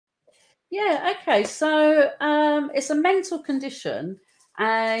Yeah, okay. So it's a mental condition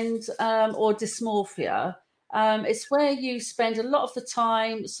and or dysmorphia. It's where you spend a lot of the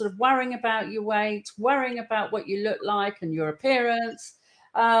time sort of worrying about your weight, worrying about what you look like and your appearance,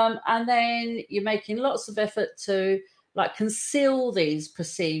 and then you're making lots of effort to like conceal these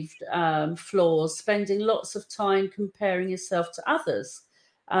perceived flaws, spending lots of time comparing yourself to others,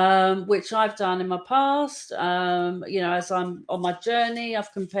 which I've done in my past. As I'm on my journey,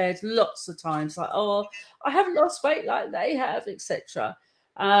 I've compared lots of times, like, oh, I haven't lost weight like they have, etc.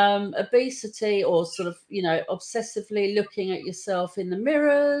 Obesity, or sort of, obsessively looking at yourself in the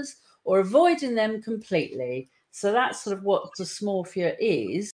mirrors or avoiding them completely. So that's sort of what dysmorphia is.